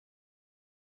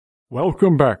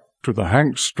Welcome back to the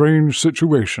Hank Strange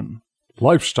Situation,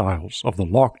 Lifestyles of the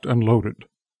Locked and Loaded.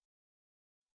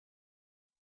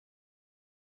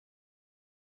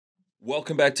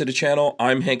 Welcome back to the channel.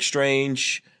 I'm Hank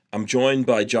Strange. I'm joined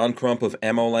by John Crump of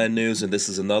AmmoLand News, and this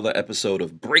is another episode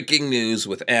of Breaking News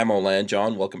with AmmoLand.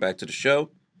 John, welcome back to the show.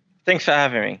 Thanks for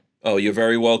having me. Oh, you're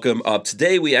very welcome.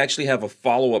 Today we actually have a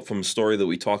follow-up from a story that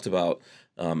we talked about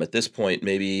at this point,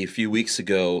 maybe a few weeks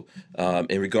ago,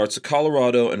 in regards to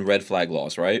Colorado and red flag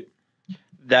laws, right?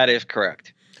 That is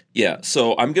correct. Yeah,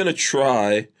 so I'm gonna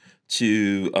try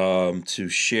to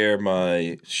share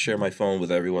my phone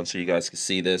with everyone so you guys can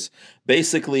see this.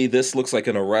 Basically, this looks like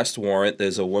an arrest warrant.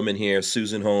 There's a woman here,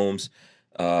 Susan Holmes.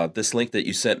 This link that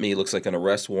you sent me looks like an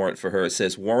arrest warrant for her. It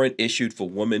says warrant issued for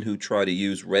woman who tried to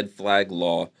use red flag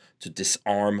law to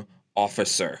disarm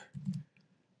officer.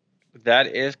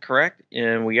 That is correct,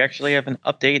 and we actually have an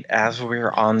update as we're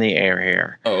on the air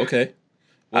here. Oh, okay.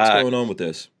 What's going on with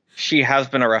this? She has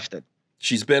been arrested.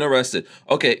 She's been arrested.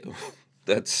 Okay,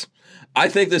 I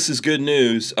think this is good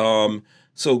news. So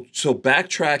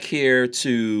backtrack here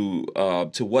to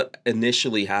what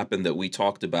initially happened that we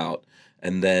talked about,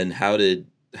 and then how did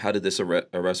this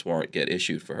arrest warrant get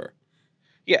issued for her?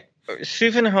 Yeah,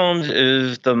 Susan Holmes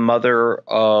is the mother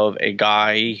of a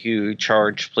guy who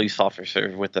charged police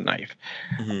officers with a knife.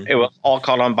 Mm-hmm. It was all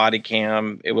caught on body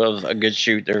cam. It was a good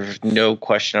shoot. There's no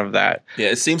question of that. Yeah,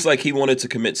 it seems like he wanted to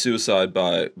commit suicide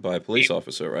by a police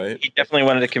officer, right? He definitely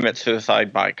wanted to commit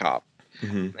suicide by a cop.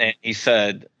 Mm-hmm. And he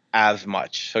said as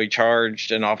much. So he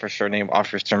charged an officer named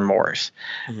Officer Morris.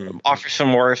 Mm-hmm. Officer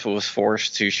Morris was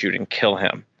forced to shoot and kill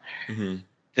him. Mm-hmm.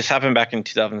 This happened back in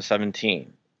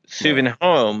 2017. Susan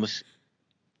Holmes,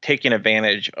 taking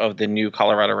advantage of the new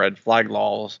Colorado red flag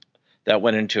laws that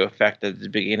went into effect at the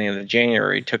beginning of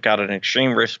January, took out an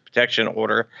extreme risk protection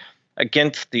order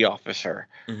against the officer.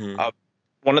 Mm-hmm.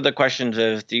 One of the questions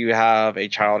is, do you have a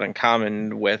child in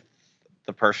common with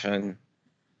the person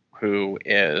who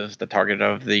is the target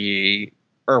of the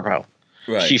ERPO?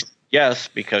 Right. She said yes,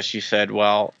 because she said,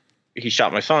 well, he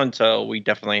shot my son, so we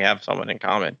definitely have someone in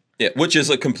common. Yeah, which is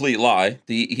a complete lie.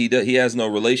 He has no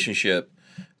relationship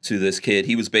to this kid.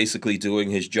 He was basically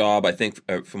doing his job. I think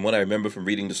from what I remember from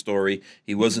reading the story,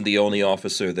 he wasn't the only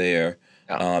officer there.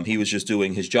 No. He was just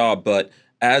doing his job. But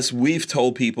as we've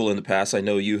told people in the past, I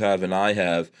know you have and I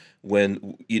have,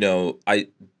 when,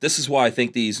 this is why I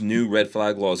think these new red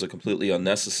flag laws are completely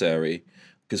unnecessary,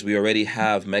 because we already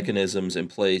have mechanisms in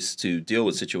place to deal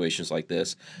with situations like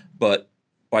this. But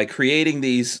by creating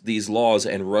these laws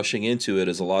and rushing into it,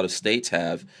 as a lot of states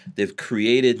have, they've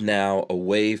created now a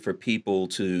way for people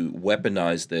to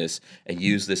weaponize this and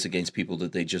use this against people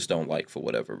that they just don't like for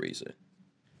whatever reason.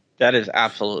 That is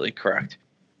absolutely correct.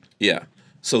 Yeah.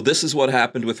 So this is what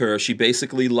happened with her. She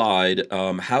basically lied.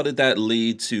 How did that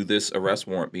lead to this arrest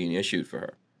warrant being issued for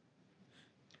her?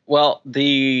 Well,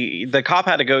 the cop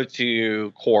had to go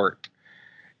to court,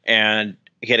 and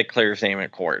he had to clear his name in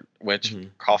court, which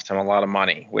cost him a lot of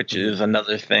money, which is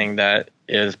another thing that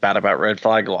is bad about red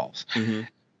flag laws. Mm-hmm.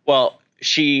 Well,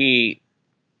 she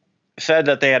said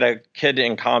that they had a kid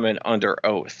in common under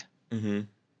oath,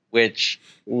 which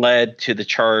led to the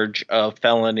charge of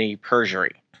felony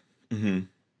perjury. Mm-hmm.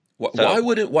 Why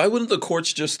wouldn't the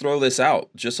courts just throw this out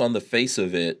just on the face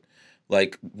of it?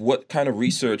 Like, what kind of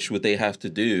research would they have to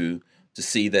do to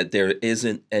see that there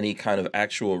isn't any kind of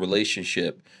actual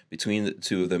relationship between the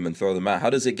two of them and throw them out? How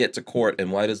does it get to court,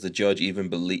 and why does the judge even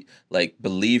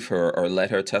believe her or let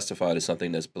her testify to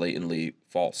something that's blatantly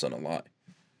false and a lie?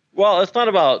 Well, it's not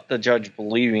about the judge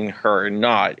believing her or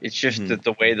not. It's just that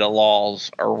the way the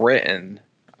laws are written,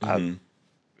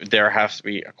 there has to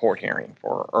be a court hearing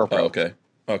for ERPO.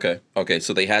 Oh, okay.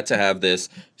 So they had to have this.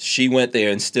 She went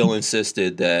there and still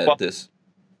insisted that this.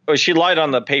 Well, she lied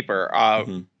on the paper,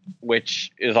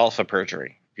 which is also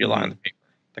perjury if you lie on the paper.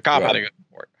 The cop had to go to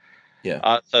court.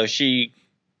 Yeah. So she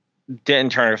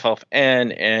didn't turn herself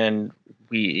in, and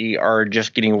we are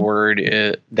just getting word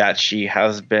that she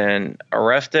has been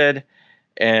arrested,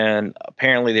 and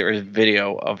apparently there is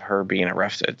video of her being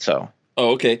arrested. So.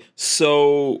 Oh, okay.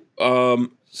 So,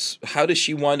 how did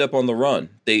she wind up on the run?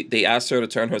 They asked her to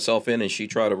turn herself in, and she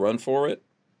tried to run for it?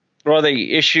 Well, they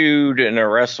issued an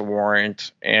arrest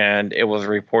warrant, and it was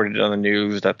reported on the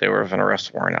news that there was an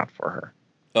arrest warrant out for her.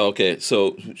 Oh, okay.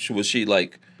 So was she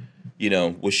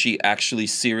was she actually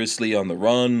seriously on the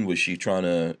run? Was she trying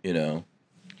to,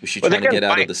 was she trying to get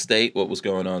out of the state? What was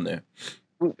going on there?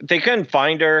 They couldn't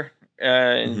find her,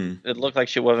 and it looked like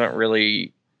she wasn't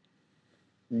really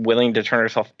willing to turn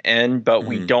herself in, but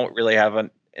we don't really have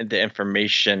the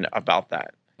information about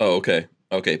that. Oh, okay.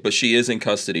 Okay. But she is in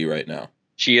custody right now.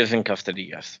 She is in custody,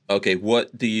 yes. Okay,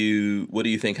 what do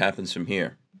you think happens from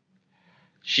here?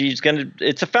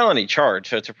 It's a felony charge,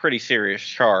 so it's a pretty serious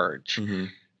charge. Mm-hmm.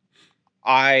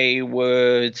 I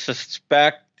would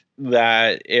suspect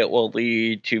that it will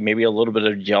lead to maybe a little bit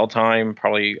of jail time,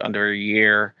 probably under a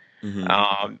year,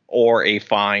 or a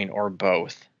fine, or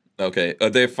both. Okay. Are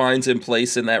there fines in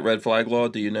place in that red flag law?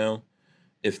 Do you know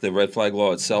if the red flag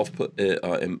law itself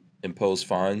impose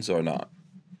fines or not?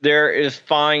 There is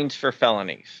fines for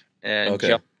felonies and Okay.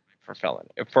 jail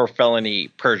for felony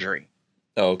perjury.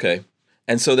 Oh, okay.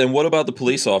 And so then what about the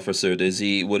police officer?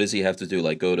 What does he have to do?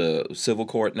 Like go to civil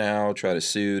court now, try to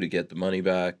sue to get the money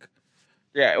back?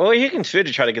 Yeah, well, he can sue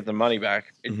to try to get the money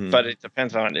back, Mm-hmm. but it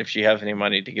depends on if she has any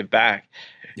money to give back.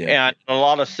 Yeah. And in a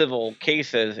lot of civil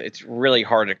cases, it's really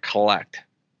hard to collect.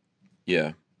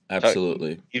 Yeah,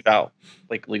 absolutely. So you out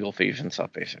like legal fees and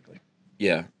stuff, basically.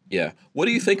 Yeah, yeah. What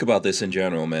do you think about this in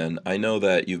general, man? I know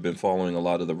that you've been following a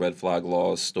lot of the red flag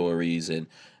laws stories and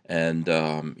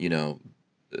you know,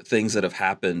 things that have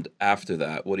happened after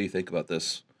that. What do you think about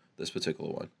this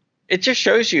particular one? It just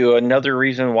shows you another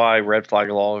reason why red flag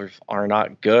laws are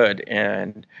not good,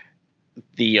 and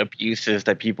the abuses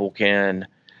that people can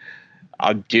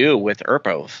do with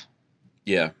ERPOs.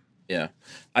 Yeah, yeah.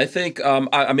 I think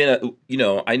I mean you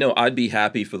know, I know I'd be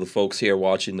happy for the folks here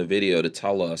watching the video to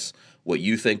tell us what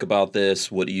you think about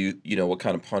this. What do you know, what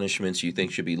kind of punishments you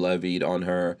think should be levied on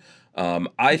her?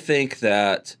 I think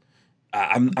that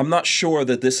I'm not sure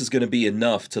that this is going to be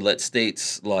enough to let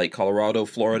states like Colorado,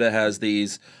 Florida has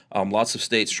these, lots of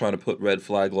states trying to put red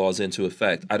flag laws into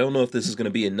effect. I don't know if this is going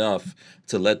to be enough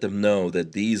to let them know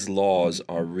that these laws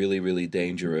are really, really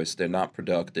dangerous. They're not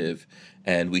productive,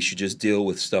 and we should just deal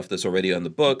with stuff that's already on the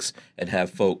books and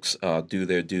have folks do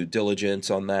their due diligence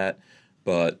on that.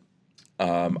 But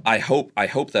I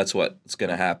hope that's what's going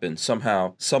to happen.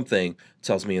 Somehow, something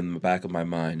tells me in the back of my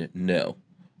mind, no.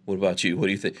 What about you? What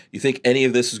do you think? You think any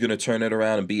of this is going to turn it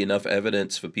around and be enough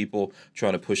evidence for people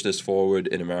trying to push this forward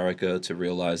in America to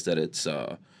realize that it's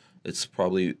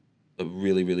probably a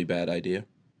really, really bad idea?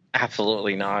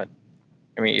 Absolutely not.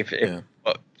 I mean, if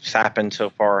what's happened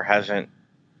so far hasn't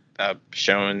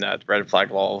shown that red flag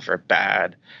laws are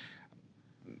bad,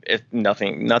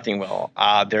 nothing will.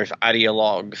 There's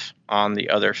ideologues on the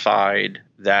other side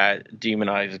that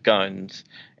demonize guns,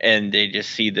 and they just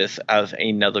see this as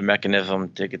another mechanism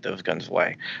to get those guns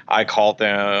away. I call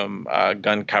them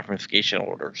gun confiscation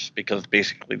orders, because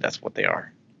basically that's what they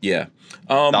are. Yeah.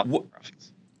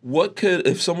 What could,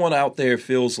 if someone out there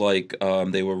feels like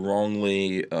they were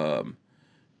wrongly,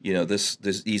 you know, these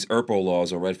ERPO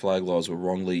laws or red flag laws were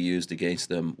wrongly used against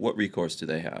them, what recourse do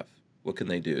they have? What can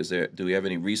they do? Do we have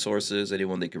any resources,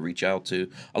 anyone they can reach out to?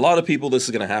 A lot of people this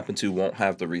is going to happen to won't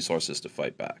have the resources to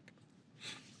fight back.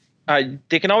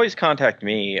 They can always contact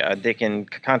me. They can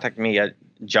contact me at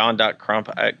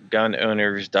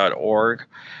john.crump@gunowners.org.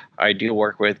 I do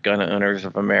work with Gun Owners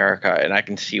of America, and I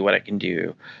can see what I can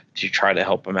do to try to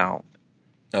help them out.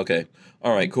 Okay.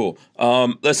 All right, cool.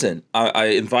 Listen, I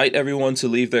invite everyone to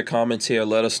leave their comments here.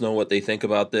 Let us know what they think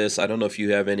about this. I don't know if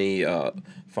you have any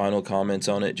final comments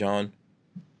on it, John.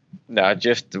 No,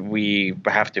 just we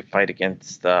have to fight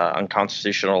against the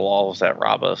unconstitutional laws that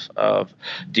rob us of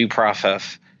due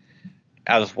process,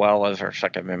 as well as our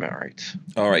Second Amendment rights.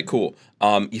 All right, cool.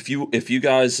 If you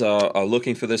guys are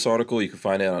looking for this article, you can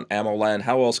find it on AmmoLand.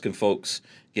 How else can folks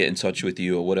get in touch with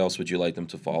you, or what else would you like them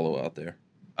to follow out there?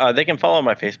 They can follow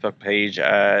my Facebook page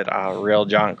at Real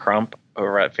John Crump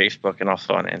over at Facebook, and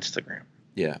also on Instagram.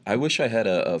 Yeah, I wish I had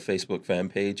a Facebook fan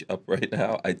page up right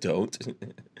now. I don't.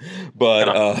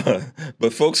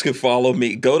 But folks can follow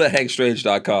me. Go to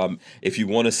hankstrange.com if you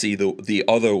want to see the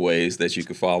other ways that you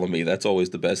can follow me. That's always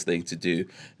the best thing to do.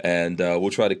 And we'll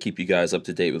try to keep you guys up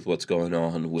to date with what's going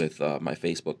on with my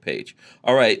Facebook page.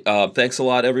 All right. Thanks a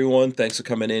lot, everyone. Thanks for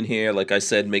coming in here. Like I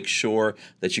said, make sure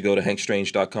that you go to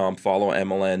hankstrange.com, follow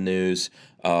AmmoLand News.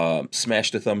 Smash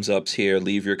the thumbs ups here,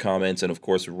 leave your comments, and of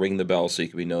course ring the bell so you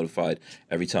can be notified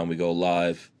every time we go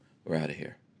live. We're out of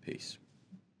here. Peace.